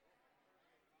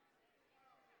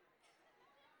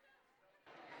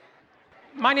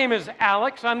My name is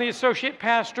Alex. I'm the associate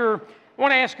pastor. I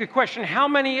want to ask you a question. How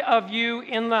many of you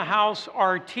in the house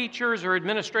are teachers or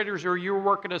administrators or you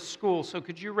work at a school? So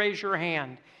could you raise your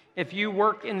hand if you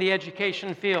work in the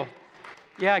education field?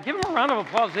 Yeah, give them a round of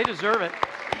applause. They deserve it.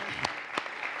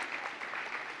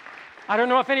 I don't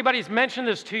know if anybody's mentioned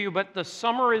this to you, but the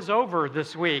summer is over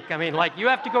this week. You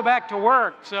have to go back to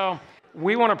work. So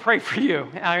we want to pray for you.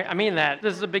 I mean that.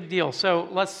 This is a big deal. So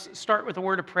let's start with a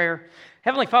word of prayer.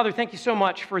 Heavenly Father, thank you so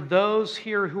much for those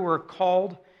here who are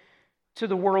called to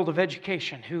the world of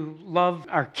education, who love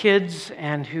our kids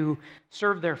and who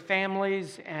serve their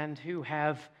families and who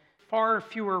have far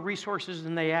fewer resources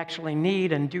than they actually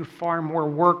need and do far more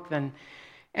work than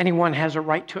anyone has a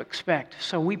right to expect.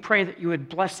 So we pray that you would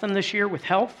bless them this year with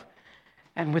health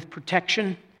and with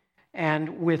protection and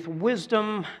with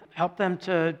wisdom. Help them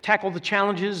to tackle the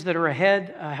challenges that are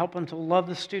ahead. Help them to love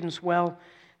the students well.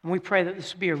 And we pray that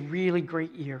this will be a really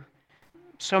great year.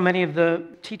 So many of the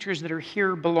teachers that are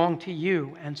here belong to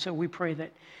you, and so we pray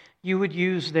that you would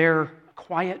use their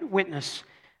quiet witness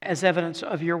as evidence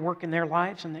of your work in their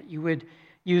lives and that you would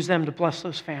use them to bless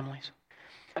those families.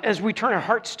 As we turn our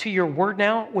hearts to your word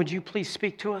now, would you please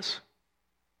speak to us?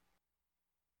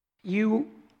 You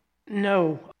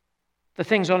know the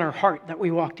things on our heart that we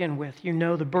walked in with. You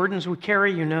know the burdens we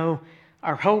carry. You know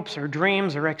our hopes, our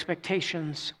dreams, our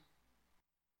expectations.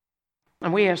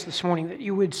 And we ask this morning that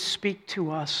you would speak to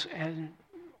us, and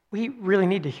we really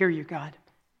need to hear you, God.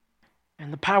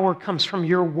 And the power comes from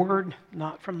your word,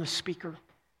 not from the speaker.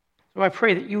 So I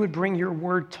pray that you would bring your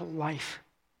word to life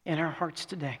in our hearts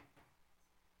today.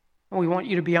 And we want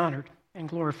you to be honored and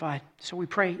glorified. So we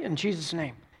pray in Jesus'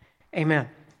 name, amen.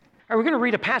 All right, we're going to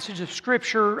read a passage of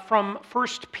Scripture from 1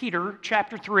 Peter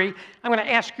chapter 3. I'm going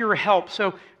to ask your help. So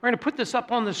we're going to put this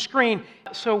up on the screen.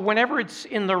 So whenever it's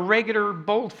in the regular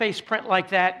bold-faced print like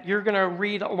that, you're going to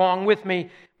read along with me.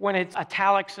 When it's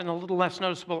italics and a little less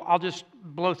noticeable, I'll just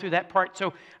blow through that part.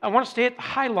 So I want us to hit the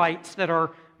highlights that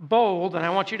are bold, and I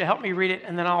want you to help me read it,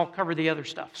 and then I'll cover the other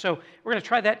stuff. So we're going to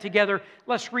try that together.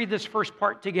 Let's read this first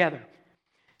part together.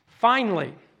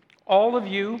 Finally, all of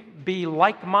you be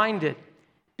like-minded.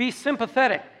 Be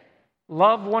sympathetic,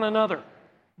 love one another,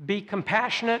 be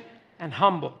compassionate and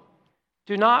humble.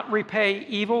 Do not repay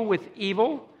evil with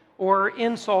evil or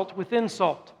insult with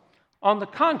insult. On the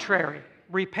contrary,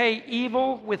 repay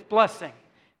evil with blessing,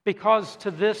 because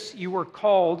to this you were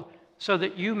called so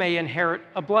that you may inherit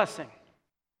a blessing.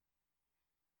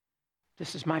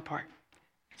 This is my part.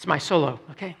 It's my solo,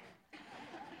 okay?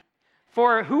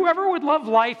 For whoever would love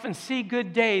life and see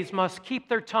good days must keep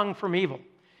their tongue from evil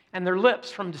and their lips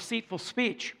from deceitful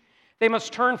speech. They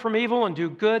must turn from evil and do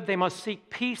good. They must seek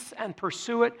peace and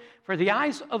pursue it. For the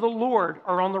eyes of the Lord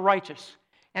are on the righteous,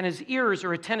 and his ears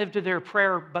are attentive to their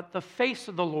prayer, but the face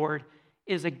of the Lord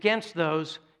is against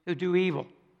those who do evil.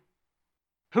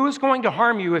 Who is going to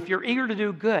harm you if you're eager to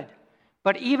do good?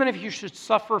 But even if you should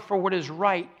suffer for what is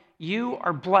right, you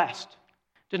are blessed.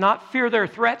 Do not fear their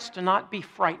threats. Do not be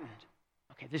frightened.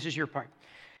 Okay, this is your part.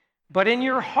 But in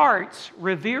your hearts,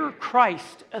 revere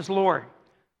Christ as Lord.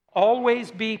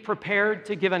 Always be prepared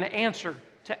to give an answer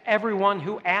to everyone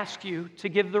who asks you to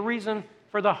give the reason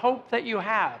for the hope that you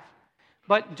have.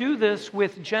 But do this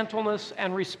with gentleness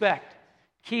and respect,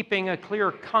 keeping a clear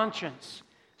conscience,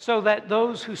 so that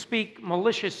those who speak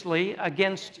maliciously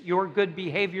against your good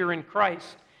behavior in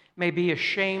Christ may be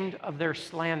ashamed of their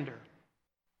slander.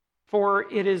 For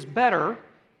it is better,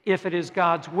 if it is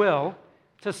God's will,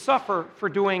 to suffer for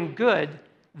doing good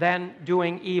than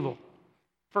doing evil.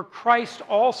 For Christ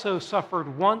also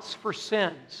suffered once for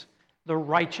sins, the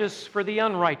righteous for the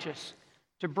unrighteous,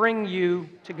 to bring you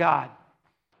to God,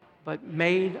 but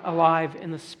made alive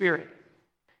in the Spirit.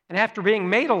 And after being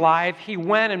made alive, he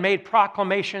went and made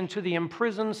proclamation to the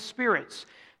imprisoned spirits,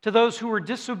 to those who were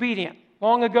disobedient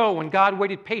long ago when God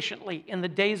waited patiently in the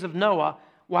days of Noah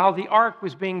while the ark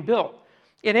was being built.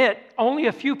 In it, only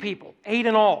a few people, 8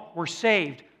 in all, were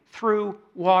saved through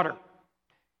water.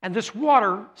 And this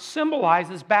water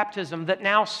symbolizes baptism that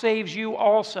now saves you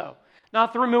also.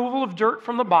 Not the removal of dirt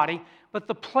from the body, but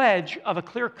the pledge of a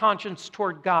clear conscience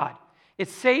toward God. It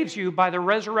saves you by the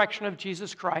resurrection of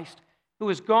Jesus Christ, who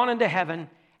has gone into heaven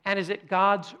and is at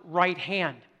God's right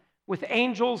hand, with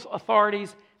angels,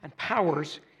 authorities, and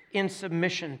powers in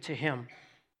submission to him.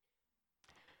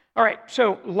 All right,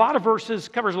 so a lot of verses,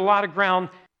 covers a lot of ground.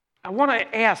 I want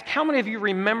to ask, how many of you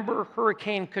remember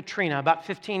Hurricane Katrina? About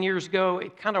 15 years ago,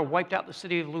 it kind of wiped out the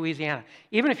city of Louisiana.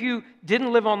 Even if you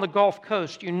didn't live on the Gulf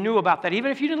Coast, you knew about that.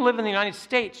 Even if you didn't live in the United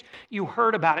States, you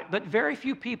heard about it. But very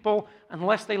few people,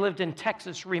 unless they lived in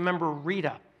Texas, remember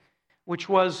Rita, which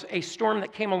was a storm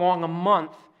that came along a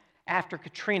month after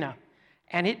Katrina.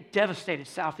 and it devastated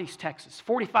southeast Texas.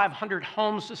 4,500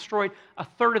 homes destroyed, a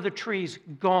third of the trees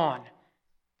gone.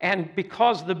 And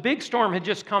because the big storm had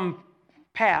just come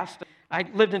past, I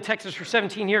lived in Texas for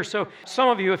 17 years, so some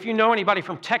of you, if you know anybody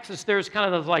from Texas, there's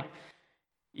kind of like,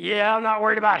 yeah, I'm not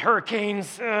worried about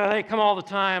hurricanes. They come all the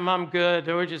time. I'm good.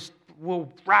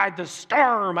 We'll ride the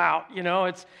storm out.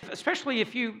 It's especially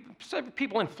if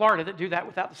people in Florida that do that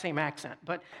without the same accent.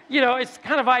 But, it's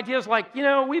kind of ideas like,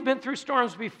 we've been through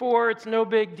storms before. It's no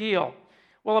big deal.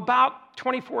 Well, about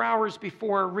 24 hours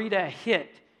before Rita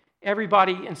hit,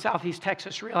 everybody in southeast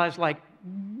Texas realized, like,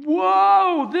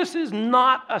 whoa, this is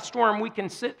not a storm we can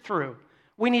sit through.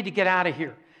 We need to get out of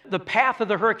here. The path of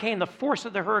the hurricane, the force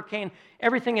of the hurricane,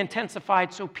 everything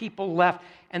intensified, so people left.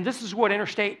 And this is what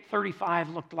Interstate 35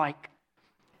 looked like.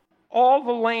 All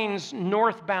the lanes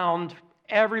northbound,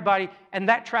 everybody, and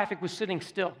that traffic was sitting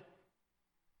still.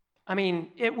 I mean,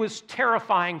 it was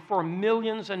terrifying for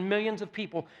millions and millions of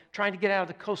people trying to get out of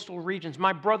the coastal regions.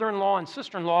 My brother-in-law and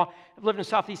sister-in-law have lived in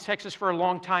southeast Texas for a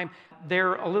long time.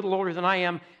 They're a little older than I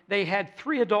am. They had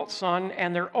 3 adult sons,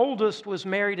 and their oldest was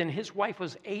married, and his wife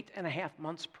was 8.5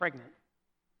 months pregnant.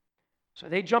 So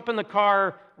they jump in the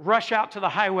car, rush out to the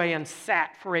highway, and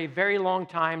sat for a very long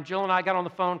time. Jill and I got on the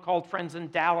phone, called friends in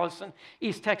Dallas and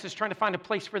East Texas, trying to find a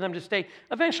place for them to stay.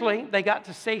 Eventually, they got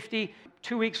to safety.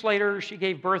 2 weeks later, she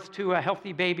gave birth to a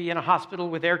healthy baby in a hospital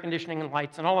with air conditioning and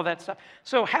lights and all of that stuff.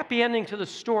 So happy ending to the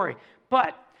story.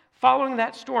 But following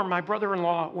that storm, my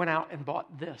brother-in-law went out and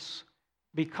bought this.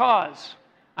 Because,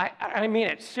 I mean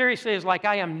it seriously, is like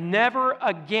I am never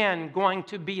again going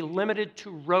to be limited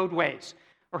to roadways.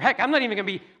 Or heck, I'm not even going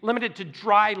to be limited to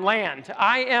dry land.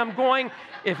 I am going,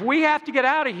 if we have to get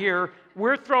out of here,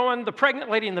 we're throwing the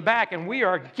pregnant lady in the back and we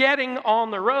are getting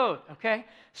on the road, okay?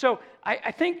 So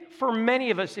I think for many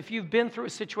of us, if you've been through a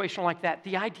situation like that,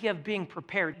 the idea of being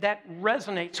prepared, that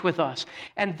resonates with us.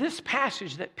 And this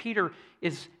passage that Peter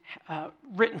is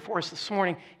written for us this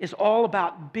morning is all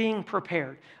about being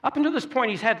prepared. Up until this point,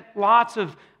 he's had lots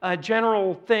of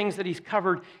general things that he's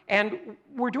covered, and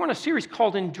we're doing a series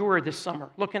called Endure this summer,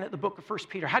 looking at the book of 1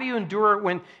 Peter. How do you endure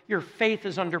when your faith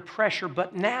is under pressure?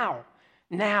 But now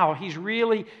he's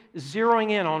really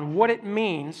zeroing in on what it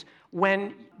means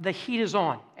when the heat is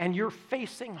on and you're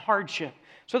facing hardship.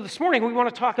 So this morning, we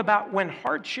want to talk about when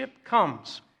hardship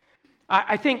comes.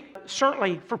 I think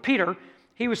certainly for Peter,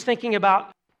 he was thinking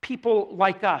about people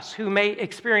like us who may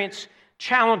experience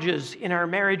challenges in our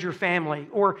marriage or family,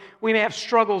 or we may have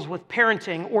struggles with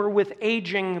parenting or with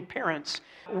aging parents.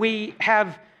 We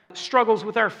have struggles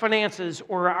with our finances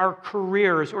or our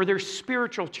careers, or there's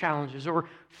spiritual challenges or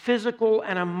physical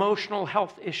and emotional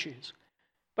health issues.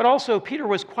 But also, Peter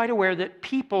was quite aware that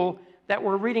people that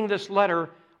were reading this letter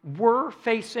were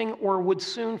facing or would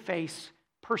soon face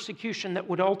persecution that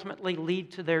would ultimately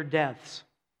lead to their deaths.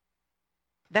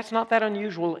 That's not that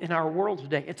unusual in our world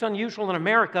today. It's unusual in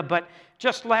America, but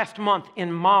just last month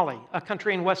in Mali, a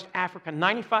country in West Africa,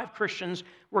 95 Christians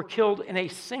were killed in a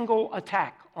single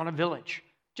attack on a village.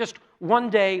 Just one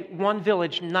day, one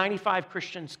village, 95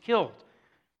 Christians killed.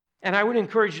 And I would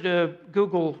encourage you to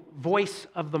Google Voice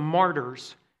of the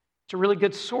Martyrs. It's a really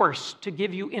good source to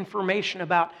give you information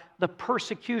about the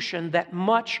persecution that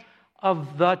much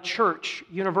of the church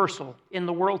universal in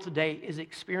the world today is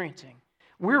experiencing.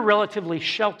 We're relatively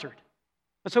sheltered.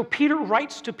 But so Peter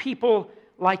writes to people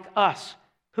like us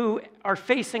who are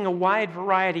facing a wide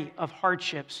variety of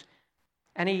hardships,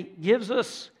 and he gives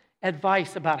us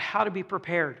advice about how to be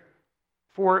prepared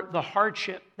for the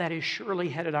hardship that is surely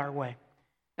headed our way.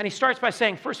 And he starts by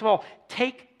saying, first of all,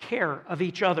 take care of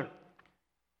each other.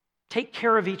 Take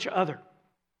care of each other.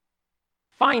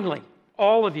 Finally,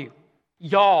 all of you,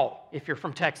 y'all, if you're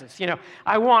from Texas,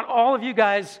 I want all of you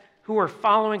guys who are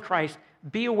following Christ,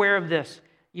 be aware of this.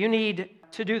 You need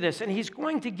to do this. And he's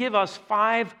going to give us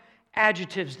 5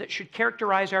 adjectives that should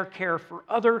characterize our care for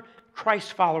other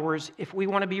Christ followers if we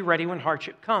want to be ready when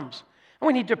hardship comes. And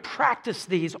we need to practice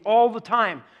these all the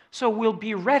time so we'll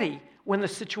be ready when the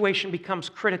situation becomes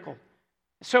critical.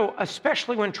 So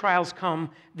especially when trials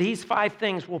come, these 5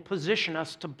 things will position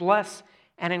us to bless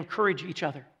and encourage each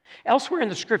other. Elsewhere in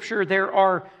the Scripture, there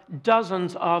are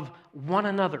dozens of one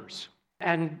another's.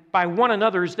 And by one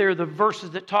another's, they're the verses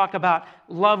that talk about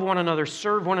love one another,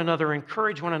 serve one another,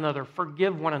 encourage one another,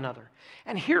 forgive one another.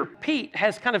 And here Pete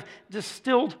has kind of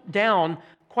distilled down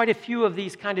quite a few of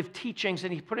these kind of teachings,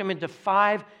 and he put them into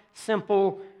 5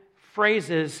 simple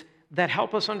phrases that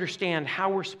help us understand how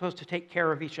we're supposed to take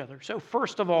care of each other. So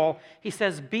first of all, he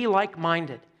says, be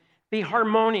like-minded, be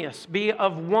harmonious, be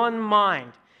of one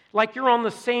mind, like you're on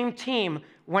the same team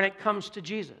when it comes to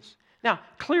Jesus. Now,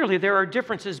 clearly there are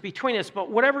differences between us,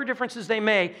 but whatever differences they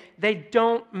may, they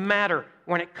don't matter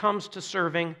when it comes to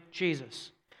serving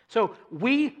Jesus. So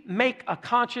we make a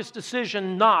conscious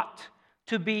decision not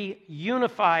to be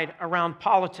unified around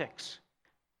politics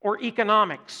or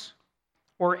economics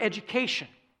or education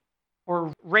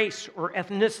or race or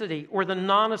ethnicity or the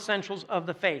non-essentials of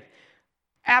the faith.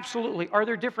 Absolutely. Are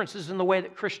there differences in the way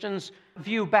that Christians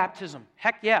view baptism?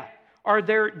 Heck yeah. Are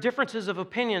there differences of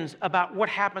opinions about what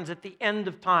happens at the end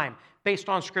of time based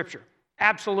on Scripture?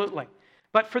 Absolutely.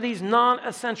 But for these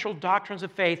non-essential doctrines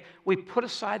of faith, we put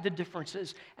aside the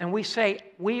differences and we say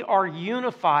we are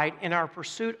unified in our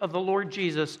pursuit of the Lord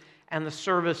Jesus and the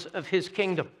service of His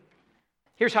kingdom.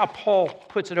 Here's how Paul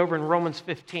puts it over in Romans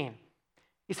 15.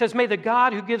 He says, "May the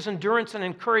God who gives endurance and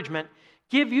encouragement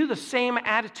give you the same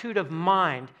attitude of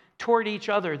mind toward each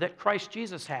other that Christ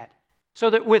Jesus had, so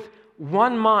that with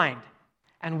one mind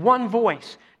and one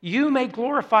voice, you may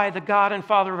glorify the God and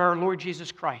Father of our Lord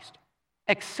Jesus Christ.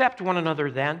 Accept one another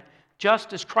then,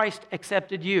 just as Christ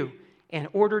accepted you, in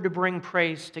order to bring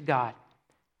praise to God."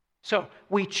 So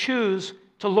we choose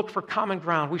to look for common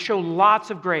ground. We show lots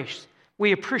of grace.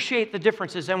 We appreciate the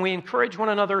differences, and we encourage one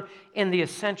another in the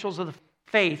essentials of the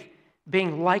faith,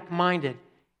 being like-minded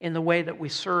in the way that we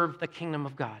serve the kingdom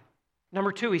of God.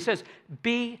 Number 2, he says,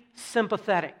 be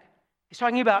sympathetic. He's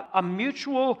talking about a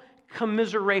mutual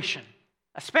commiseration,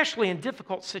 especially in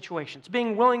difficult situations,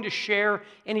 being willing to share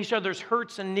in each other's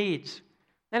hurts and needs.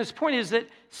 And his point is that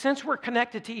since we're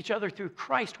connected to each other through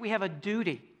Christ, we have a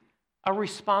duty, a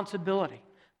responsibility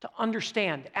to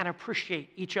understand and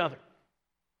appreciate each other.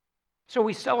 So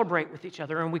we celebrate with each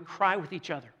other and we cry with each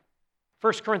other.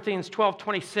 1 Corinthians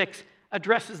 12:26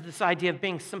 addresses this idea of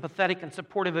being sympathetic and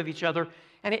supportive of each other,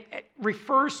 and it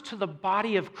refers to the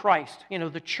body of Christ,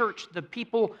 the church, the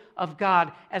people of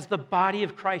God, as the body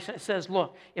of Christ. And it says,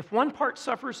 look, if one part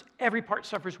suffers, every part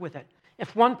suffers with it.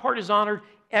 If one part is honored,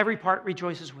 every part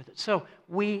rejoices with it. So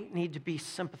we need to be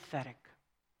sympathetic.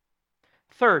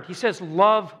 Third, he says,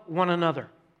 love one another.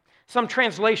 Some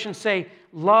translations say,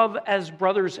 love as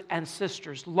brothers and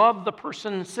sisters. Love the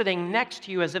person sitting next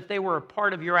to you as if they were a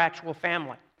part of your actual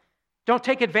family. Don't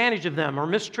take advantage of them or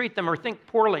mistreat them or think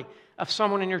poorly of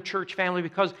someone in your church family,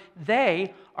 because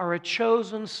they are a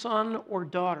chosen son or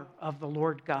daughter of the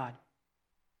Lord God.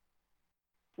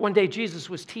 One day Jesus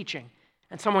was teaching,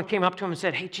 and someone came up to him and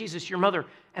said, "Hey, Jesus, your mother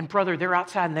and brother, they're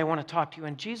outside and they want to talk to you."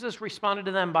 And Jesus responded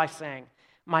to them by saying,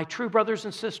 "My true brothers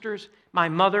and sisters, my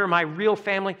mother, my real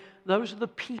family, those are the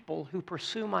people who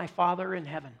pursue my Father in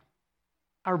heaven."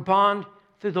 Our bond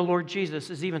through the Lord Jesus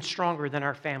is even stronger than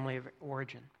our family of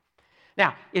origin.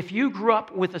 Now, if you grew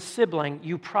up with a sibling,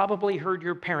 you probably heard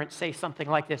your parents say something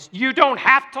like this: "You don't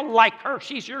have to like her,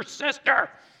 she's your sister."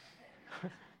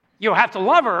 You'll have to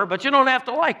love her, but you don't have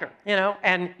to like her,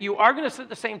 and you are going to sit at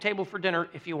the same table for dinner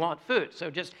if you want food, so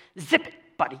just zip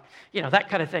it, buddy, that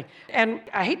kind of thing. And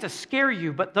I hate to scare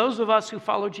you, but those of us who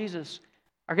follow Jesus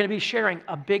are going to be sharing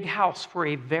a big house for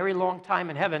a very long time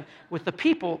in heaven with the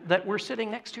people that we're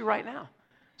sitting next to right now.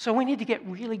 So we need to get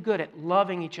really good at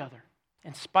loving each other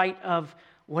in spite of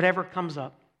whatever comes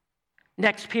up.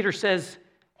 Next, Peter says,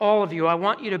 all of you, I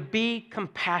want you to be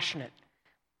compassionate.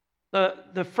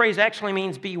 The phrase actually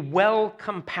means be well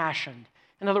compassioned.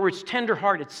 In other words,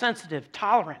 tender-hearted, sensitive,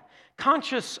 tolerant,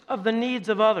 conscious of the needs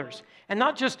of others, and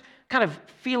not just kind of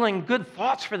feeling good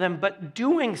thoughts for them, but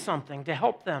doing something to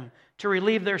help them to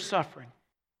relieve their suffering.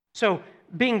 So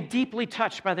being deeply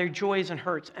touched by their joys and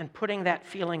hurts and putting that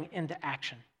feeling into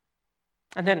action.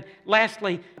 And then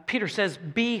lastly, Peter says,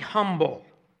 be humble.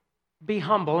 Be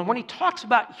humble. And when he talks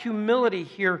about humility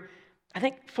here, I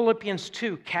think Philippians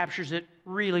 2 captures it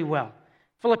really well.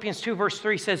 Philippians 2 verse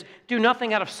 3 says, do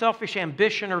nothing out of selfish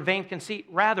ambition or vain conceit.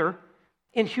 Rather,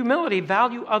 in humility,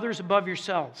 value others above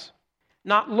yourselves,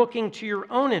 not looking to your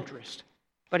own interest,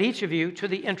 but each of you to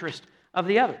the interest of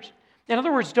the others. In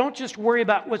other words, don't just worry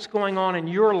about what's going on in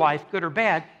your life, good or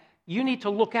bad. You need to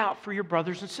look out for your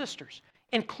brothers and sisters.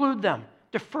 Include them,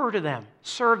 defer to them,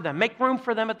 serve them, make room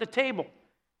for them at the table.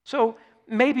 So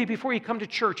maybe before you come to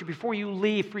church or before you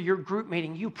leave for your group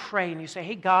meeting, you pray and you say,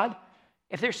 hey, God,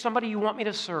 if there's somebody you want me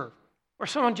to serve, or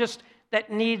someone just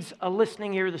that needs a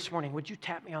listening ear this morning, would you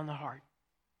tap me on the heart?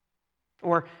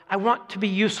 Or I want to be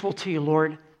useful to you,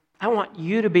 Lord. I want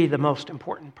you to be the most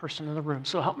important person in the room,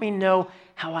 so help me know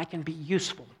how I can be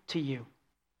useful to you.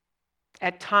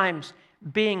 At times,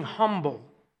 being humble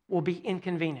will be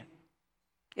inconvenient.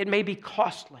 It may be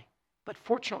costly, but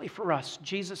fortunately for us,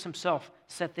 Jesus himself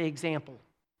set the example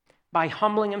by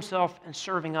humbling himself and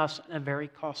serving us in a very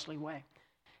costly way.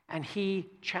 And he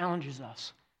challenges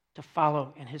us to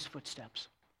follow in his footsteps.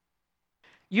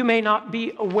 You may not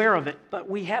be aware of it, but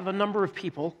we have a number of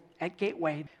people at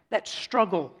Gateway that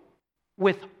struggle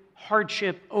with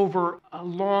hardship over a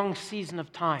long season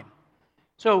of time.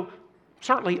 So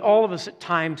certainly all of us at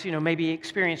times, maybe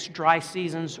experience dry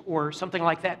seasons or something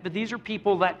like that, but these are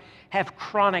people that have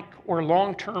chronic or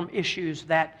long-term issues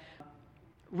that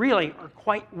really are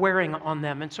quite wearing on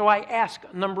them. And so I asked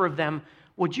a number of them,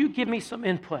 would you give me some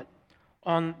input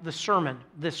on the sermon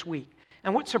this week?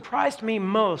 And what surprised me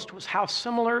most was how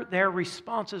similar their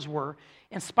responses were,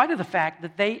 in spite of the fact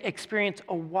that they experience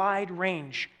a wide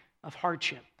range of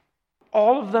hardship.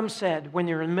 All of them said, when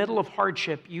you're in the middle of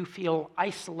hardship, you feel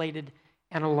isolated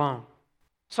and alone.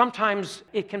 Sometimes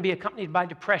it can be accompanied by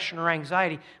depression or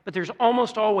anxiety, but there's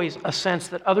almost always a sense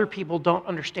that other people don't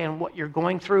understand what you're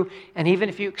going through, and even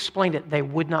if you explained it, they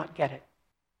would not get it.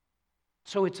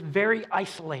 So it's very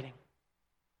isolating.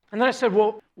 And then I said,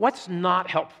 well, what's not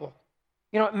helpful?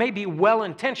 It may be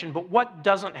well-intentioned, but what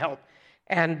doesn't help?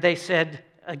 And they said,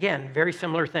 again, very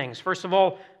similar things. First of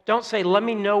all, don't say, let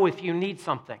me know if you need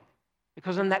something,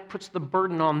 because then that puts the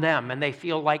burden on them, and they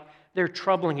feel like they're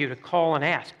troubling you to call and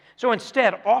ask. So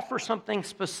instead, offer something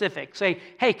specific. Say,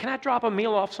 hey, can I drop a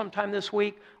meal off sometime this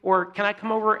week? Or can I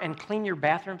come over and clean your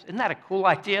bathrooms? Isn't that a cool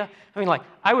idea?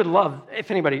 I would love,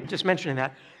 if anybody, just mentioning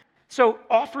that. So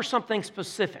offer something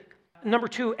specific. Number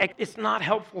two, it's not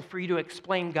helpful for you to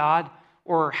explain God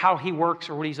or how he works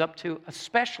or what he's up to,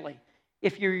 especially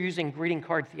if you're using greeting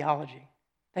card theology.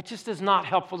 That just is not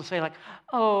helpful to say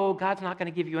oh, God's not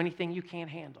going to give you anything you can't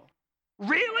handle.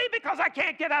 Really? Because I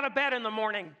can't get out of bed in the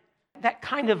morning? That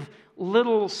kind of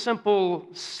little simple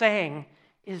saying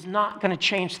is not going to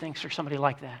change things for somebody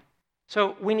like that.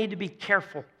 So we need to be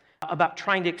careful about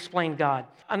trying to explain God.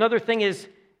 Another thing is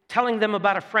telling them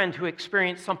about a friend who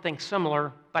experienced something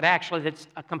similar, but actually that's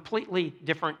a completely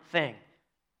different thing.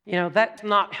 That's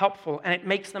not helpful, and it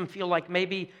makes them feel like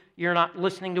maybe you're not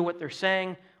listening to what they're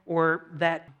saying, or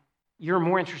that you're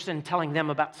more interested in telling them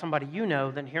about somebody you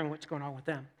know than hearing what's going on with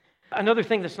them. Another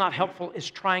thing that's not helpful is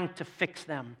trying to fix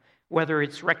them, whether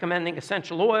it's recommending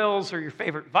essential oils or your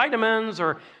favorite vitamins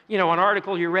or, an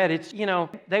article you read. It's,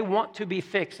 they want to be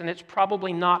fixed, and it's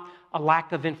probably not a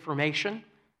lack of information.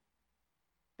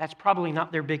 That's probably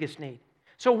not their biggest need.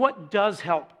 So what does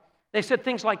help? They said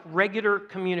things like regular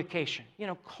communication,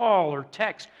 call or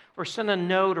text or send a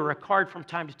note or a card from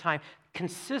time to time.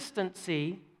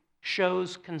 Consistency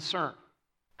shows concern.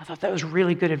 I thought that was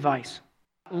really good advice.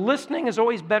 Listening is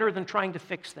always better than trying to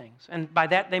fix things. And by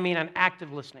that, they mean an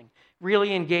active listening,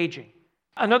 really engaging.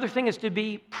 Another thing is to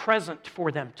be present for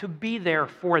them, to be there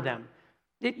for them.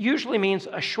 It usually means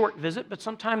a short visit, but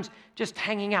sometimes just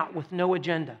hanging out with no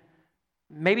agenda.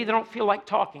 Maybe they don't feel like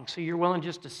talking, so you're willing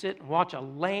just to sit and watch a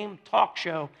lame talk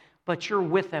show, but you're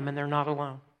with them and they're not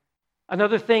alone.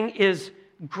 Another thing is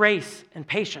grace and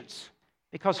patience,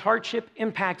 because hardship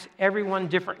impacts everyone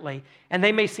differently, and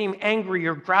they may seem angry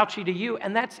or grouchy to you,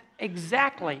 and that's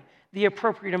exactly the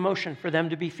appropriate emotion for them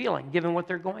to be feeling, given what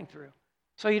they're going through.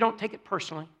 So you don't take it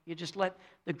personally. You just let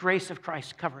the grace of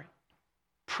Christ cover it.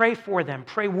 Pray for them.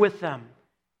 Pray with them.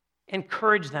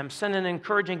 Encourage them. Send an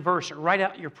encouraging verse or write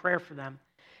out your prayer for them.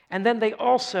 And then they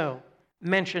also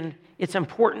mentioned it's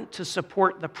important to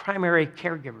support the primary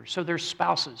caregivers, so their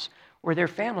spouses or their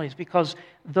families, because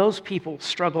those people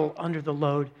struggle under the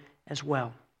load as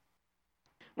well.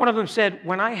 One of them said,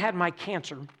 when I had my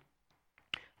cancer,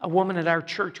 a woman at our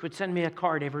church would send me a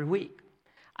card every week.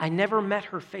 I never met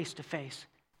her face to face,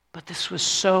 but this was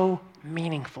so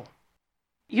meaningful.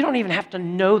 You don't even have to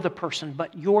know the person,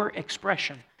 but your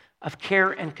expression of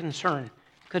care and concern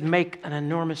could make an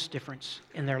enormous difference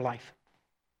in their life.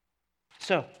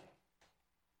 So,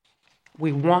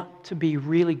 we want to be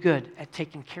really good at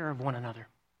taking care of one another.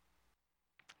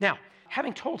 Now,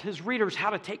 having told his readers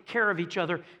how to take care of each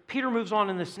other, Peter moves on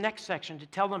in this next section to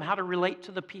tell them how to relate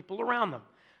to the people around them,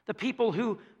 the people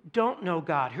who don't know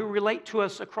God, who relate to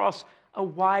us across a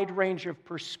wide range of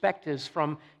perspectives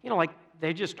from,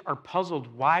 they just are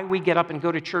puzzled why we get up and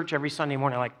go to church every Sunday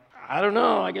morning. I don't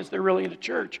know, I guess they're really into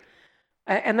church.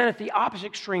 And then at the opposite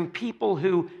extreme, people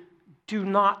who do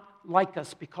not like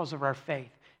us because of our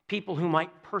faith, people who might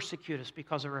persecute us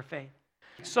because of our faith.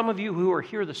 Some of you who are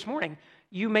here this morning,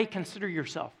 you may consider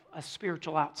yourself a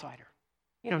spiritual outsider.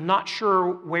 Not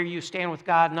sure where you stand with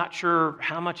God, not sure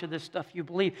how much of this stuff you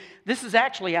believe. This is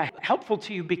actually helpful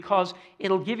to you because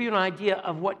it'll give you an idea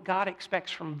of what God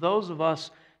expects from those of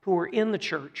us who are in the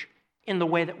church in the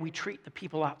way that we treat the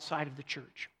people outside of the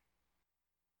church.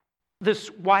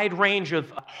 This wide range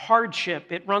of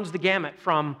hardship, it runs the gamut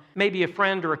from maybe a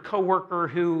friend or a coworker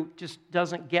who just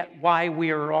doesn't get why we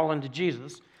are all into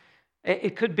Jesus.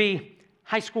 It could be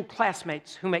high school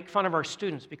classmates who make fun of our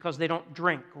students because they don't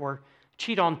drink or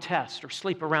cheat on tests or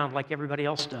sleep around like everybody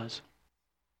else does.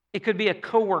 It could be a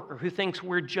coworker who thinks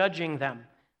we're judging them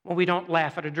when we don't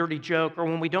laugh at a dirty joke or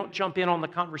when we don't jump in on the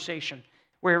conversation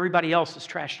where everybody else is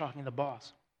trash-talking the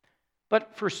boss.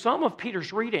 But for some of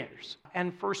Peter's readers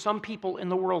and for some people in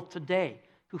the world today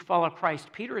who follow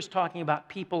Christ, Peter is talking about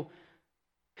people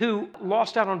who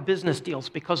lost out on business deals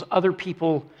because other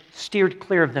people steered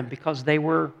clear of them because they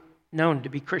were known to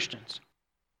be Christians.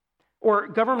 Or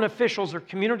government officials or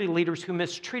community leaders who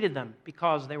mistreated them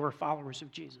because they were followers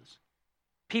of Jesus.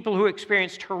 People who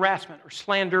experienced harassment or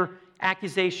slander,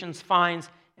 accusations, fines,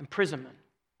 imprisonment.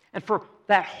 And for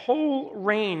that whole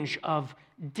range of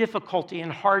difficulty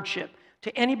and hardship,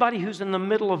 to anybody who's in the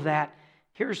middle of that,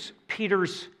 here's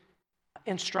Peter's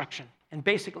instruction. And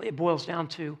basically it boils down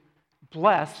to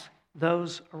bless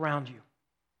those around you.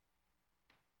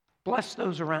 Bless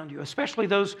those around you, especially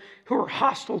those who are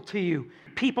hostile to you,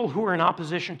 people who are in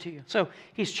opposition to you. So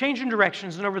he's changing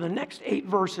directions, and over the next 8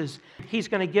 verses, he's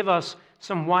going to give us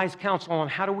some wise counsel on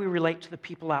how do we relate to the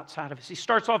people outside of us. He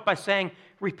starts off by saying,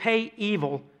 repay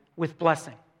evil with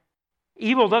blessing.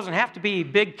 Evil doesn't have to be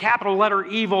big capital letter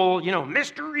evil,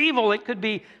 Mr. Evil. It could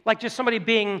be like just somebody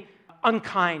being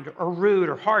unkind or rude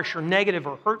or harsh or negative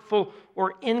or hurtful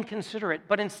or inconsiderate.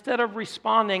 But instead of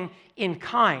responding in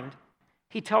kind,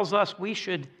 he tells us we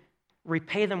should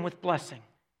repay them with blessing,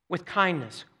 with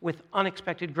kindness, with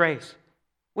unexpected grace.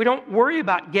 We don't worry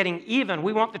about getting even.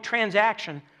 We want the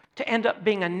transaction to end up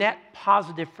being a net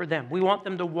positive for them. We want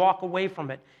them to walk away from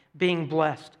it being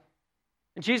blessed.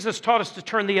 And Jesus taught us to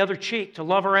turn the other cheek, to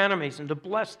love our enemies, and to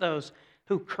bless those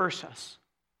who curse us.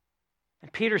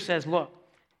 And Peter says, look,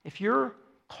 if you're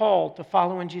called to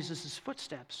follow in Jesus'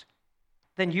 footsteps,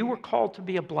 then you were called to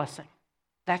be a blessing.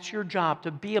 That's your job,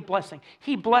 to be a blessing.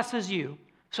 He blesses you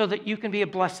so that you can be a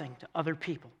blessing to other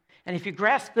people. And if you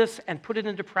grasp this and put it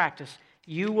into practice,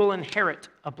 you will inherit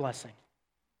a blessing.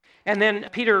 And then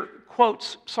Peter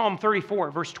quotes Psalm 34,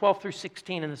 verse 12 through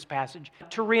 16 in this passage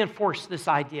to reinforce this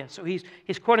idea. So he's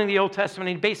quoting the Old Testament.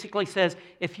 He basically says,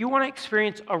 if you want to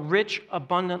experience a rich,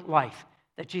 abundant life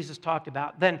that Jesus talked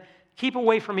about, then keep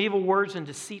away from evil words and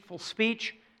deceitful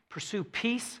speech, pursue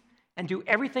peace, and do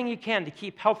everything you can to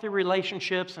keep healthy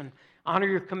relationships and honor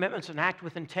your commitments and act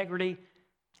with integrity.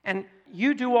 And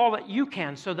you do all that you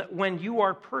can so that when you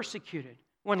are persecuted,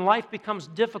 when life becomes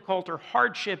difficult or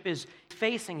hardship is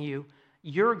facing you,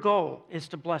 your goal is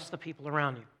to bless the people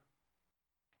around you.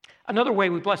 Another way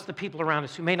we bless the people around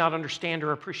us who may not understand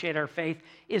or appreciate our faith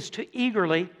is to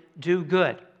eagerly do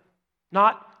good.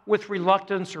 Not with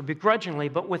reluctance or begrudgingly,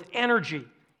 but with energy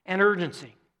and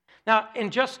urgency. Now, in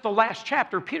just the last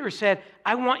chapter, Peter said,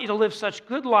 I want you to live such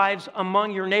good lives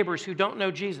among your neighbors who don't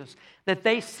know Jesus, that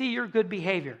they see your good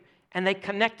behavior and they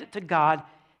connect it to God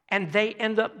and they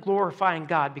end up glorifying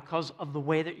God because of the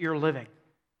way that you're living.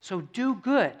 So do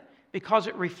good because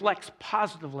it reflects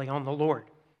positively on the Lord.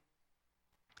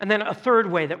 And then a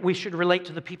third way that we should relate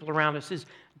to the people around us is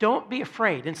don't be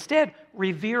afraid. Instead,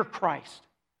 revere Christ.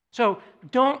 So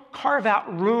don't carve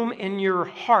out room in your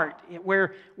heart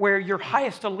where your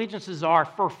highest allegiances are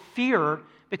for fear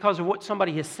because of what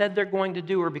somebody has said they're going to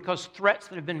do or because threats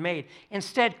that have been made.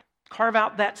 Instead, carve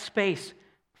out that space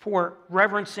for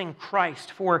reverencing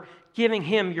Christ, for giving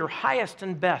Him your highest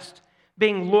and best,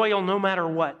 being loyal no matter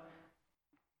what.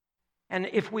 And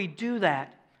if we do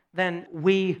that, then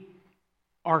we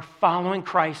are following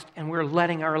Christ and we're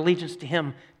letting our allegiance to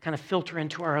Him kind of filter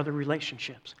into our other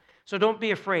relationships. So don't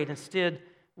be afraid. Instead,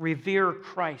 revere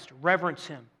Christ, reverence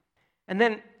Him. And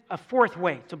then a fourth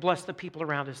way to bless the people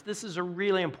around us, this is a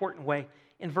really important way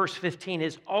in verse 15,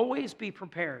 is always be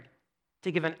prepared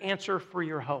to give an answer for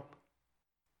your hope.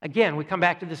 Again, we come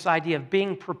back to this idea of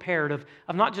being prepared, of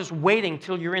not just waiting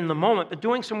till you're in the moment, but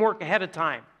doing some work ahead of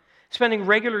time. Spending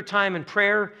regular time in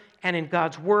prayer and in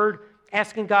God's Word,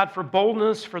 asking God for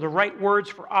boldness, for the right words,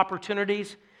 for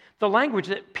opportunities. The language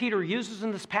that Peter uses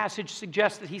in this passage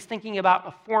suggests that he's thinking about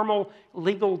a formal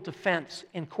legal defense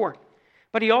in court.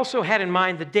 But he also had in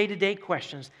mind the day-to-day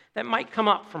questions that might come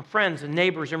up from friends and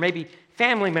neighbors or maybe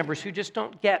family members who just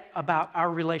don't get about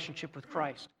our relationship with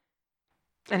Christ.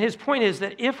 And his point is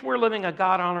that if we're living a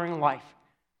God-honoring life,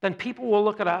 then people will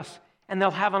look at us and they'll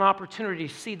have an opportunity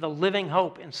to see the living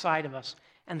hope inside of us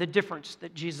and the difference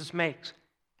that Jesus makes.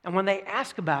 And when they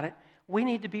ask about it, we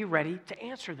need to be ready to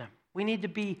answer them. We need to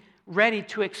be ready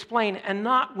to explain, and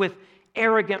not with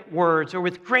arrogant words or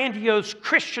with grandiose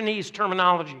Christianese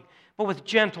terminology, but with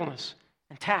gentleness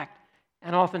and tact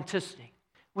and authenticity,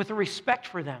 with a respect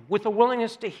for them, with a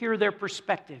willingness to hear their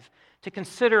perspective, to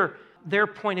consider their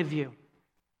point of view.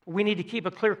 We need to keep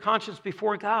a clear conscience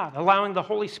before God, allowing the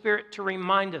Holy Spirit to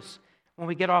remind us when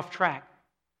we get off track.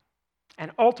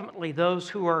 And ultimately, those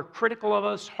who are critical of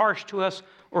us, harsh to us,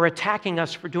 or attacking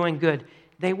us for doing good,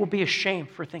 they will be ashamed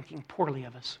for thinking poorly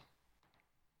of us.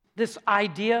 This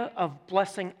idea of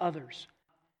blessing others.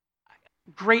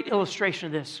 Great illustration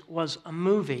of this was a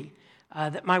movie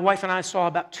that my wife and I saw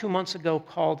about 2 months ago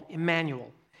called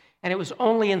Emmanuel. And it was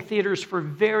only in theaters for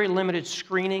very limited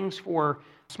screenings for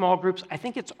small groups. I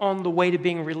think it's on the way to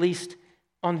being released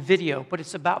on video, but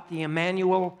it's about the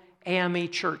Emmanuel AME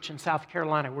Church in South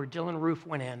Carolina, where Dylan Roof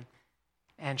went in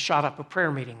and shot up a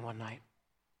prayer meeting one night.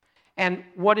 And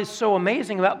what is so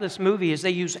amazing about this movie is they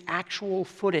use actual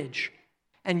footage.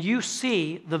 And you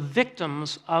see the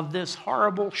victims of this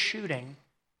horrible shooting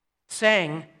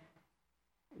saying,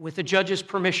 with the judge's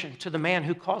permission, to the man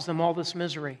who caused them all this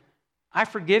misery, I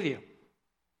forgive you.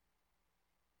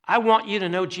 I want you to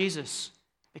know Jesus,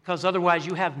 because otherwise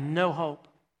you have no hope.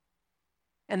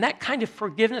 And that kind of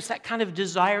forgiveness, that kind of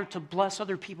desire to bless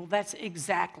other people, that's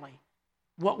exactly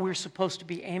what we're supposed to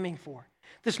be aiming for.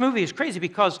 This movie is crazy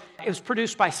because it was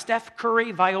produced by Steph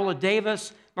Curry, Viola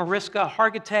Davis, Mariska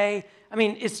Hargitay. I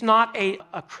mean, it's not a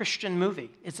Christian movie.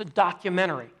 It's a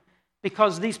documentary,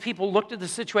 because these people looked at the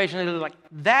situation and they're like,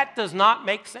 that does not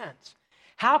make sense.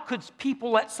 How could people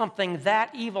let something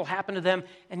that evil happen to them,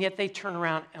 and yet they turn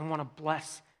around and want to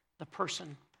bless the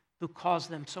person who caused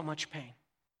them so much pain?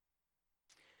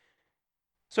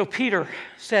 So Peter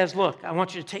says, look, I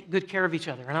want you to take good care of each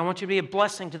other, and I want you to be a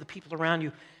blessing to the people around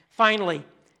you. Finally,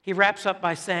 he wraps up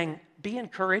by saying, be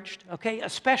encouraged, okay?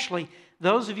 Especially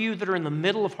those of you that are in the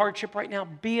middle of hardship right now,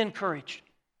 be encouraged.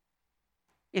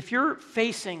 If you're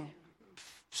facing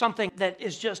something that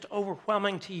is just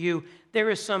overwhelming to you, there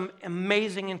is some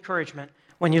amazing encouragement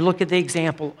when you look at the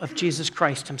example of Jesus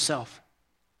Christ himself.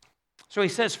 So he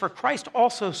says, for Christ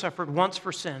also suffered once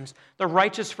for sins, the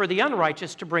righteous for the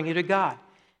unrighteous, to bring you to God.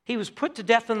 He was put to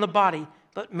death in the body,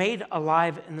 but made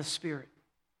alive in the spirit.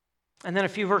 And then a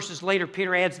few verses later,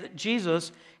 Peter adds that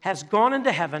Jesus has gone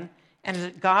into heaven and is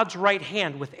at God's right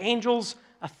hand with angels,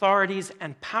 authorities,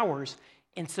 and powers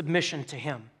in submission to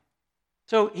him.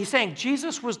 So he's saying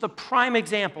Jesus was the prime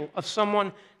example of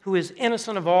someone who is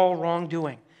innocent of all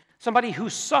wrongdoing, somebody who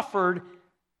suffered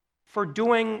for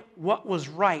doing what was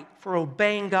right, for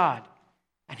obeying God.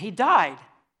 And he died.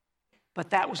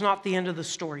 But that was not the end of the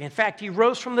story. In fact, he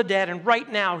rose from the dead, and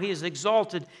right now he is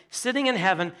exalted, sitting in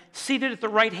heaven, seated at the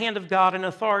right hand of God in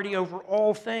authority over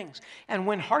all things. And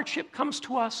when hardship comes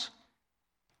to us,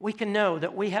 we can know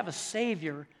that we have a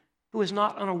Savior who is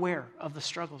not unaware of the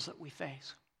struggles that we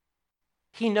face.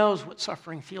 He knows what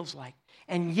suffering feels like.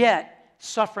 And yet,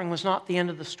 suffering was not the end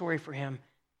of the story for him.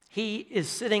 He is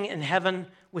sitting in heaven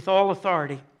with all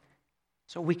authority,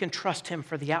 so we can trust him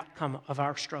for the outcome of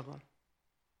our struggle.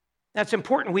 That's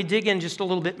important we dig in just a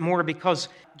little bit more, because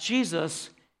Jesus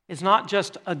is not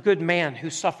just a good man who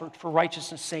suffered for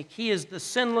righteousness' sake. He is the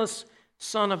sinless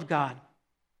Son of God.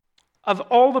 Of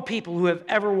all the people who have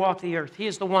ever walked the earth, he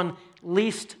is the one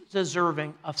least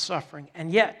deserving of suffering.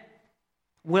 And yet,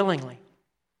 willingly,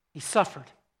 he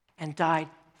suffered and died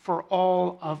for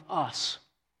all of us.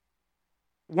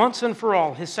 Once and for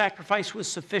all, his sacrifice was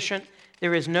sufficient.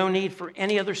 There is no need for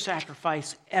any other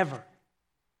sacrifice ever.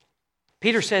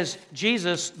 Peter says,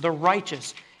 Jesus, the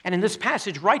righteous. And in this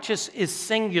passage, righteous is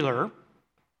singular.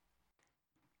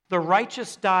 The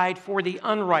righteous died for the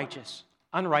unrighteous.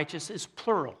 Unrighteous is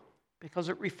plural because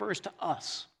it refers to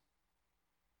us.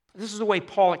 This is the way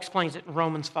Paul explains it in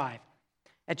Romans 5.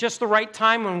 At just the right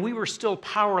time, when we were still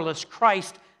powerless,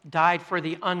 Christ died for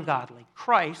the ungodly.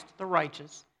 Christ, the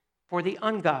righteous, for the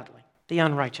ungodly, the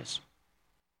unrighteous.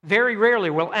 Very rarely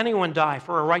will anyone die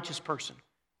for a righteous person.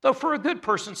 Though for a good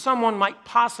person, someone might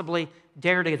possibly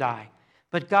dare to die.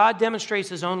 But God demonstrates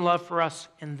his own love for us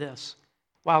in this: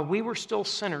 while we were still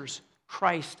sinners,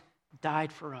 Christ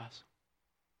died for us.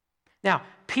 Now,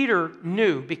 Peter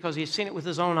knew, because he had seen it with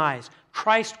his own eyes,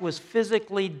 Christ was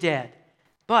physically dead.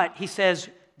 But he says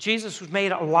Jesus was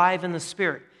made alive in the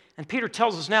Spirit. And Peter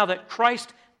tells us now that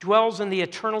Christ dwells in the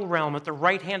eternal realm at the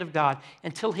right hand of God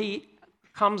until he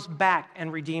comes back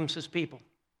and redeems his people.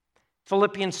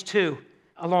 Philippians 2,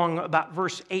 along about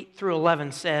verse 8 through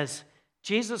 11, says,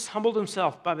 Jesus humbled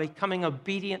himself by becoming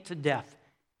obedient to death,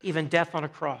 even death on a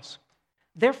cross.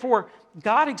 Therefore,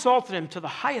 God exalted him to the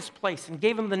highest place and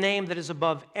gave him the name that is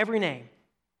above every name,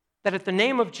 that at the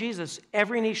name of Jesus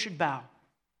every knee should bow,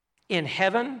 in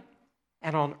heaven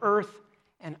and on earth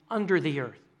and under the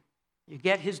earth. You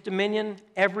get his dominion,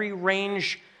 every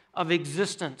range of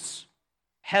existence,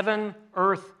 heaven,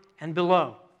 earth, and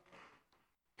below.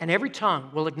 And every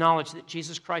tongue will acknowledge that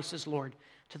Jesus Christ is Lord,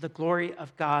 to the glory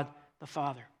of God the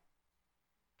Father.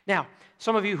 Now,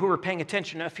 some of you who were paying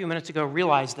attention a few minutes ago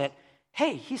realized that,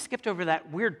 hey, he skipped over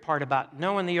that weird part about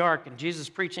Noah and the ark and Jesus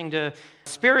preaching to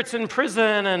spirits in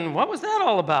prison, and what was that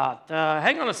all about?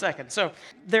 Hang on a second. So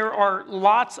there are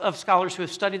lots of scholars who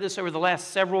have studied this over the last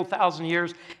several thousand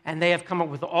years, and they have come up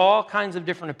with all kinds of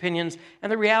different opinions,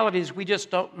 and the reality is we just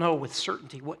don't know with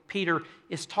certainty what Peter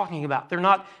is talking about. They're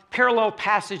not parallel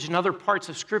passage in other parts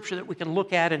of Scripture that we can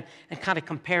look at and kind of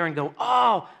compare and go,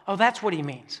 oh, that's what he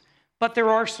means. But there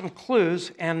are some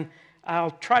clues, and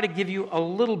I'll try to give you a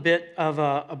little bit of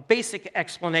a basic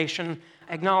explanation,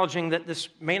 acknowledging that this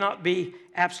may not be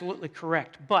absolutely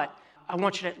correct, but I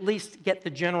want you to at least get the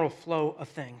general flow of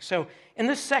things. So in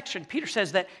this section, Peter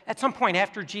says that at some point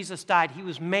after Jesus died, he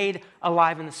was made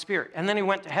alive in the Spirit, and then he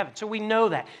went to heaven. So we know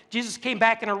that. Jesus came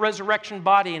back in a resurrection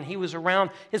body, and he was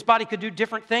around. His body could do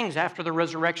different things after the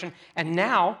resurrection, and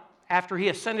now, after he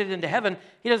ascended into heaven,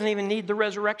 he doesn't even need the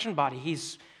resurrection body.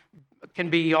 He's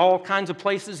can be all kinds of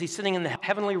places. He's sitting in the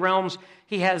heavenly realms.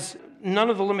 He has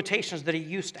none of the limitations that he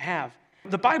used to have.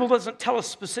 The Bible doesn't tell us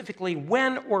specifically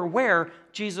when or where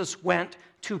Jesus went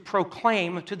to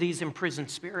proclaim to these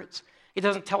imprisoned spirits. It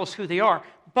doesn't tell us who they are,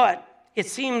 but it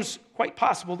seems quite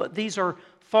possible that these are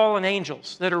fallen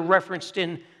angels that are referenced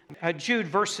in Jude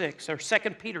verse 6 or 2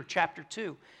 Peter chapter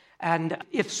 2. And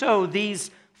if so,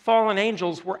 these fallen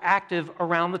angels were active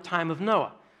around the time of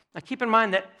Noah. Now keep in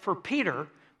mind that for Peter,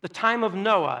 the time of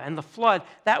Noah and the flood,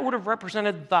 that would have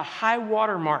represented the high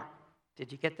water mark.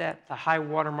 Did you get that? The high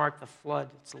water mark, the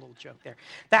flood. It's a little joke there.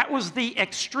 That was the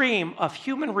extreme of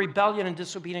human rebellion and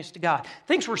disobedience to God.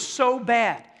 Things were so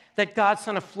bad that God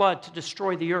sent a flood to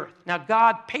destroy the earth. Now,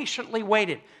 God patiently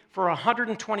waited for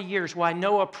 120 years while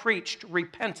Noah preached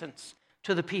repentance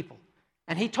to the people.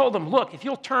 And he told them, look, if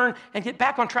you'll turn and get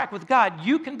back on track with God,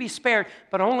 you can be spared.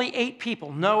 But only 8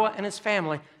 people, Noah and his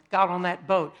family, got on that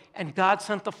boat, and God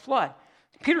sent the flood.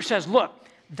 Peter says, look,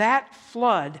 that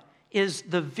flood is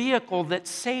the vehicle that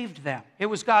saved them. It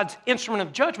was God's instrument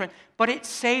of judgment, but it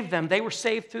saved them. They were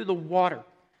saved through the water.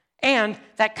 And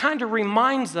that kind of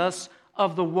reminds us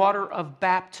of the water of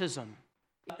baptism.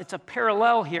 It's a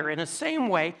parallel here. In the same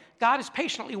way, God is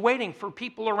patiently waiting for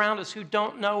people around us who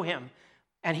don't know him,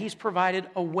 and he's provided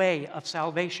a way of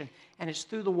salvation, and it's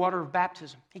through the water of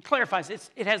baptism. He clarifies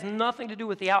it has nothing to do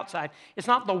with the outside. It's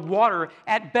not the water.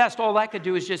 At best, all that could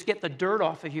do is just get the dirt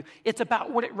off of you. It's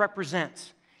about what it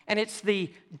represents, and it's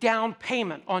the down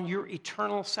payment on your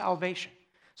eternal salvation.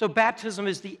 So baptism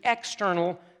is the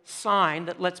external sign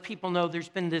that lets people know there's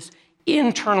been this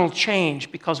internal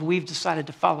change because we've decided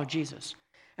to follow Jesus.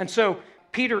 And so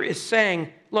Peter is saying,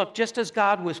 look, just as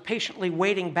God was patiently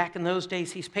waiting back in those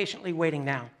days, he's patiently waiting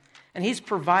now. And he's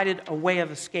provided a way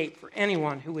of escape for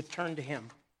anyone who would turn to him.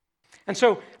 And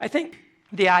so I think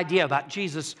the idea about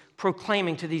Jesus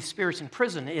proclaiming to these spirits in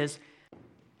prison is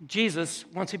Jesus,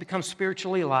 once he becomes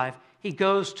spiritually alive, he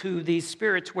goes to these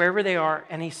spirits wherever they are,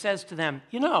 and he says to them,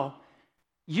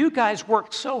 you guys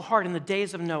worked so hard in the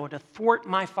days of Noah to thwart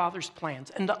my Father's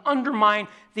plans and to undermine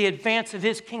the advance of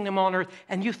his kingdom on earth,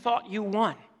 and you thought you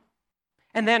won.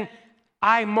 And then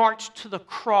I marched to the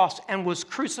cross and was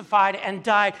crucified and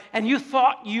died, and you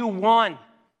thought you won.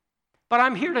 But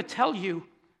I'm here to tell you,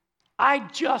 I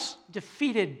just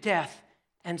defeated death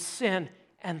and sin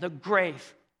and the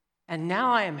grave, and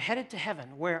now I am headed to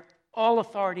heaven where all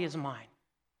authority is mine.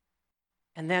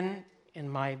 And then in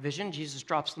my vision, Jesus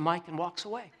drops the mic and walks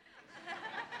away.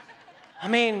 I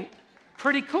mean,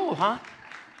 pretty cool, huh?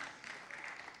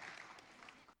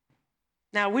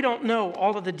 Now, we don't know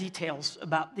all of the details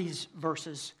about these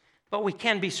verses, but we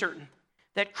can be certain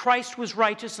that Christ was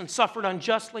righteous and suffered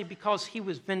unjustly because he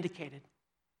was vindicated,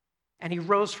 and he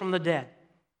rose from the dead.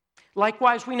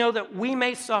 Likewise, we know that we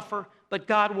may suffer, but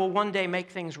God will one day make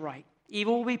things right.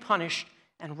 Evil will be punished,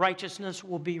 and righteousness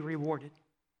will be rewarded.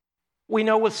 We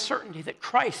know with certainty that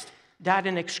Christ died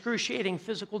an excruciating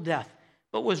physical death,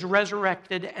 but was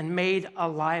resurrected and made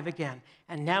alive again.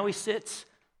 And now he sits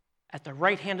at the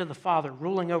right hand of the Father,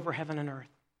 ruling over heaven and earth.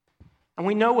 And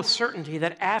we know with certainty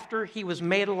that after he was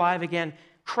made alive again,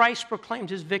 Christ proclaimed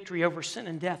his victory over sin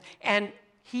and death, and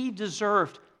he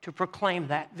deserved to proclaim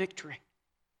that victory.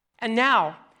 And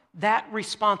now, that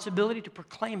responsibility to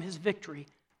proclaim his victory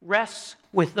rests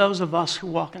with those of us who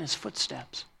walk in his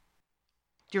footsteps.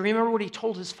 Do you remember what he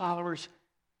told his followers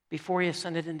before he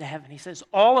ascended into heaven? He says,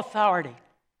 all authority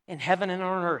in heaven and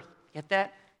on earth, get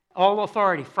that? All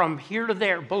authority from here to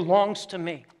there belongs to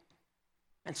me.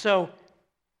 And so,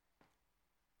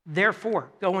 therefore,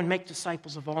 go and make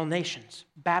disciples of all nations,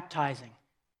 baptizing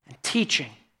and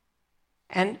teaching.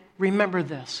 And remember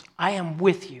this, I am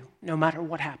with you no matter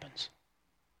what happens.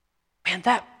 And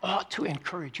that ought to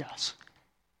encourage us.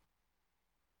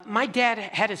 My dad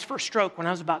had his first stroke when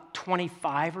I was about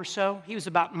 25 or so. He was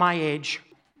about my age,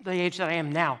 the age that I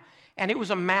am now. And it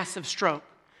was a massive stroke.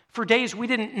 For days, we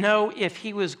didn't know if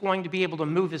he was going to be able to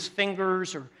move his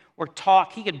fingers or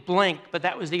talk. He could blink, but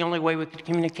that was the only way we could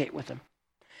communicate with him.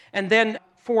 And then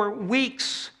for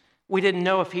weeks, we didn't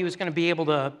know if he was going to be able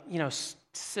to,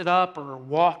 sit up or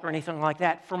walk or anything like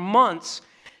that. For months,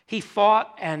 he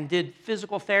fought and did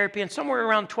physical therapy, and somewhere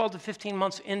around 12 to 15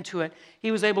 months into it,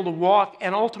 he was able to walk,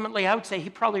 and ultimately, I would say he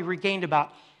probably regained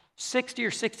about 60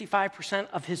 or 65%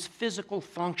 of his physical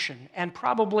function, and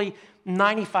probably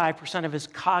 95% of his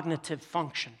cognitive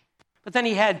function. But then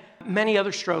he had many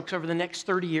other strokes over the next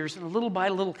 30 years, and little by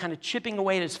little kind of chipping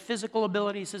away at his physical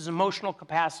abilities, his emotional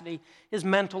capacity, his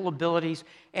mental abilities,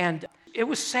 and it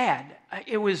was sad.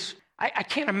 I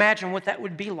can't imagine what that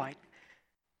would be like.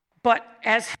 But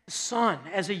as his son,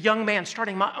 as a young man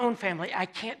starting my own family, I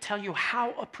can't tell you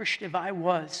how appreciative I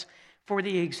was for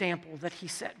the example that he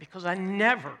set, because I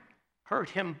never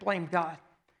heard him blame God.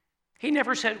 He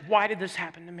never said, "Why did this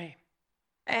happen to me?"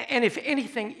 And if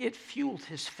anything, it fueled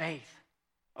his faith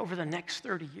over the next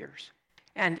 30 years.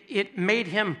 And it made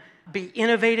him be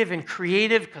innovative and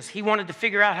creative because he wanted to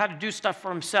figure out how to do stuff for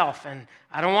himself. And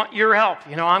I don't want your help.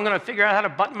 I'm going to figure out how to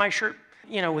button my shirt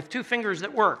with two fingers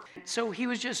that work. So he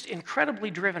was just incredibly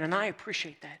driven, and I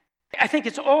appreciate that. I think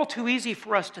it's all too easy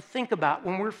for us to think about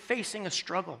when we're facing a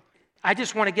struggle. I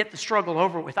just want to get the struggle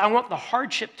over with. I want the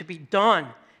hardship to be done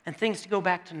and things to go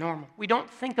back to normal. We don't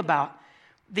think about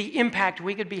the impact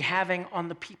we could be having on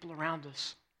the people around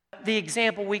us, the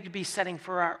example we could be setting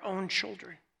for our own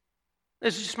children.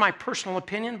 This is just my personal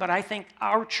opinion, but I think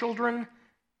our children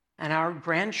and our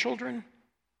grandchildren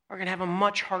are going to have a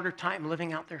much harder time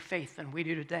living out their faith than we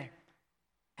do today.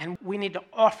 And we need to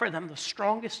offer them the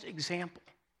strongest example.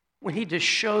 We need to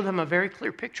show them a very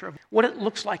clear picture of what it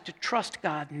looks like to trust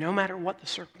God no matter what the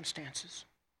circumstances.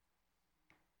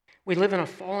 We live in a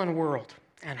fallen world,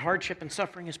 and hardship and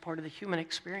suffering is part of the human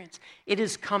experience. It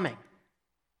is coming.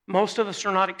 Most of us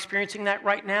are not experiencing that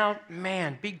right now.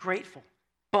 Man, be grateful.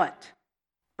 But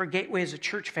for Gateway as a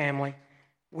church family,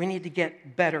 we need to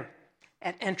get better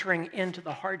at entering into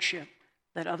the hardship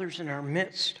that others in our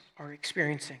midst are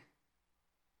experiencing.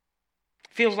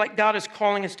 It feels like God is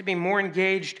calling us to be more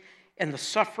engaged in the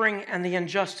suffering and the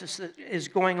injustice that is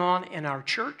going on in our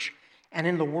church and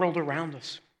in the world around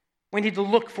us. We need to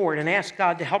look for it and ask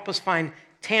God to help us find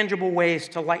tangible ways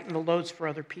to lighten the loads for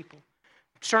other people.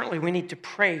 Certainly, we need to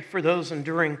pray for those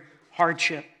enduring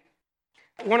hardship.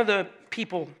 One of the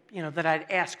people, that I'd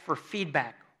ask for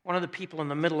feedback, one of the people in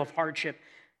the middle of hardship,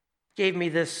 gave me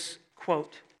this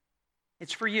quote.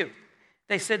 It's for you.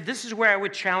 They said, "This is where I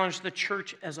would challenge the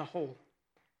church as a whole.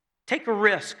 Take a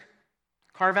risk,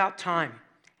 carve out time,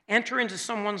 enter into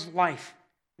someone's life,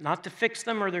 not to fix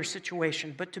them or their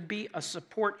situation, but to be a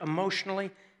support emotionally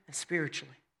and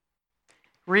spiritually.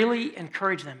 Really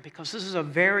encourage them, because this is a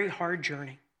very hard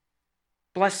journey.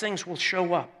 Blessings will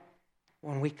show up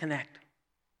when we connect."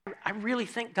 I really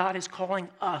think God is calling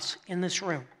us in this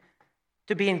room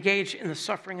to be engaged in the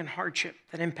suffering and hardship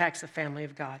that impacts the family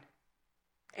of God.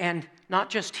 And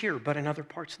not just here, but in other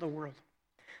parts of the world.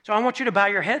 So I want you to bow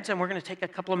your heads, and we're going to take a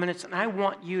couple of minutes, and I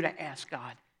want you to ask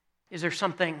God, is there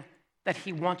something that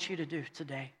He wants you to do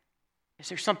today? Is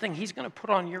there something He's going to put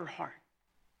on your heart?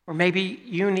 Or maybe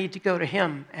you need to go to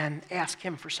Him and ask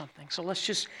Him for something. So let's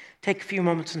just take a few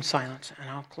moments in silence, and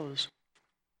I'll close.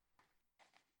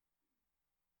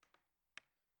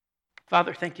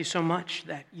 Father, thank you so much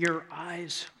that your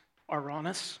eyes are on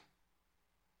us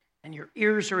and your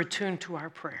ears are attuned to our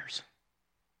prayers.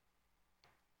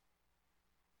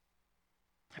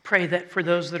 I pray that for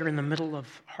those that are in the middle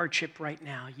of hardship right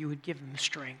now, you would give them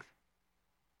strength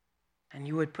and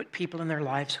you would put people in their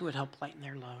lives who would help lighten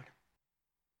their load.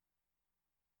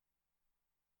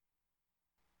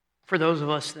 For those of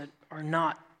us that are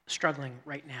not struggling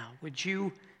right now, would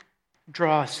you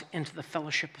draw us into the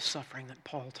fellowship of suffering that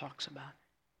Paul talks about?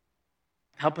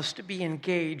 Help us to be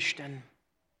engaged and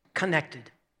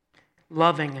connected,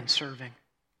 loving and serving.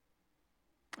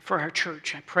 For our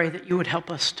church, I pray that you would help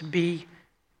us to be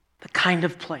the kind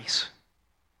of place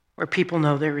where people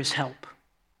know there is help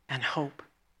and hope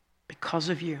because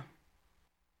of you.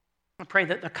 I pray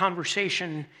that the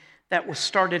conversation that was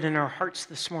started in our hearts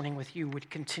this morning with you would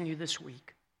continue this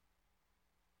week.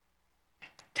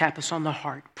 Tap us on the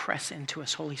heart, press into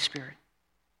us, Holy Spirit.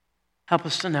 Help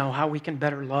us to know how we can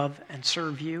better love and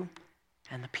serve you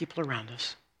and the people around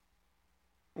us.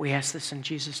 We ask this in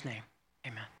Jesus' name.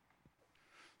 Amen.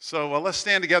 So let's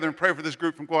stand together and pray for this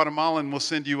group from Guatemala, and we'll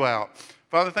send you out.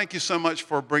 Father, thank you so much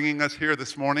for bringing us here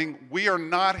this morning. We are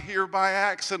not here by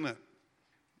accident.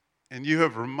 And you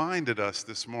have reminded us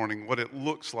this morning what it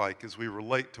looks like as we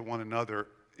relate to one another,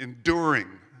 enduring.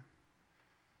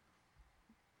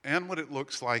 And what it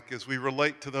looks like as we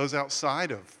relate to those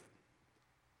outside of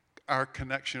our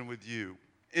connection with you,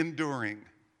 enduring.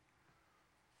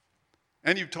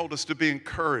 And you've told us to be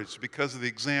encouraged because of the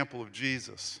example of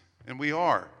Jesus. And we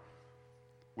are.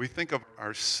 We think of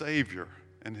our Savior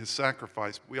and his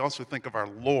sacrifice. We also think of our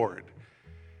Lord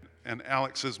and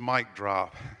Alex's mic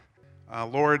drop.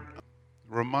 Lord,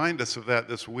 remind us of that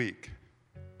this week.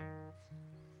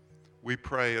 We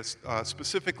pray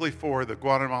specifically for the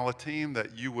Guatemala team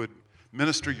that you would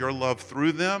minister your love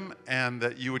through them and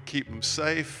that you would keep them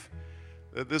safe,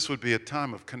 that this would be a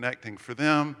time of connecting for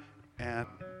them, and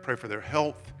pray for their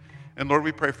health. And Lord,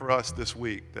 we pray for us this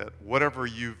week that whatever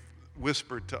you've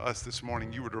whispered to us this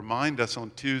morning, you would remind us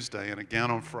on Tuesday and again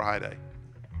on Friday,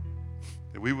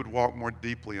 that we would walk more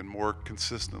deeply and more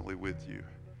consistently with you.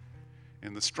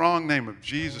 In the strong name of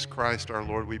Jesus Christ, our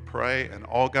Lord, we pray, and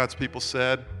all God's people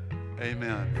said,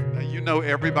 amen. Now, you know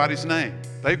everybody's name.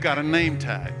 They've got a name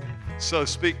tag. So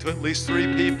speak to at least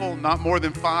 3 people, not more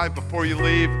than 5 before you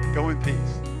leave. Go in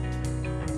peace.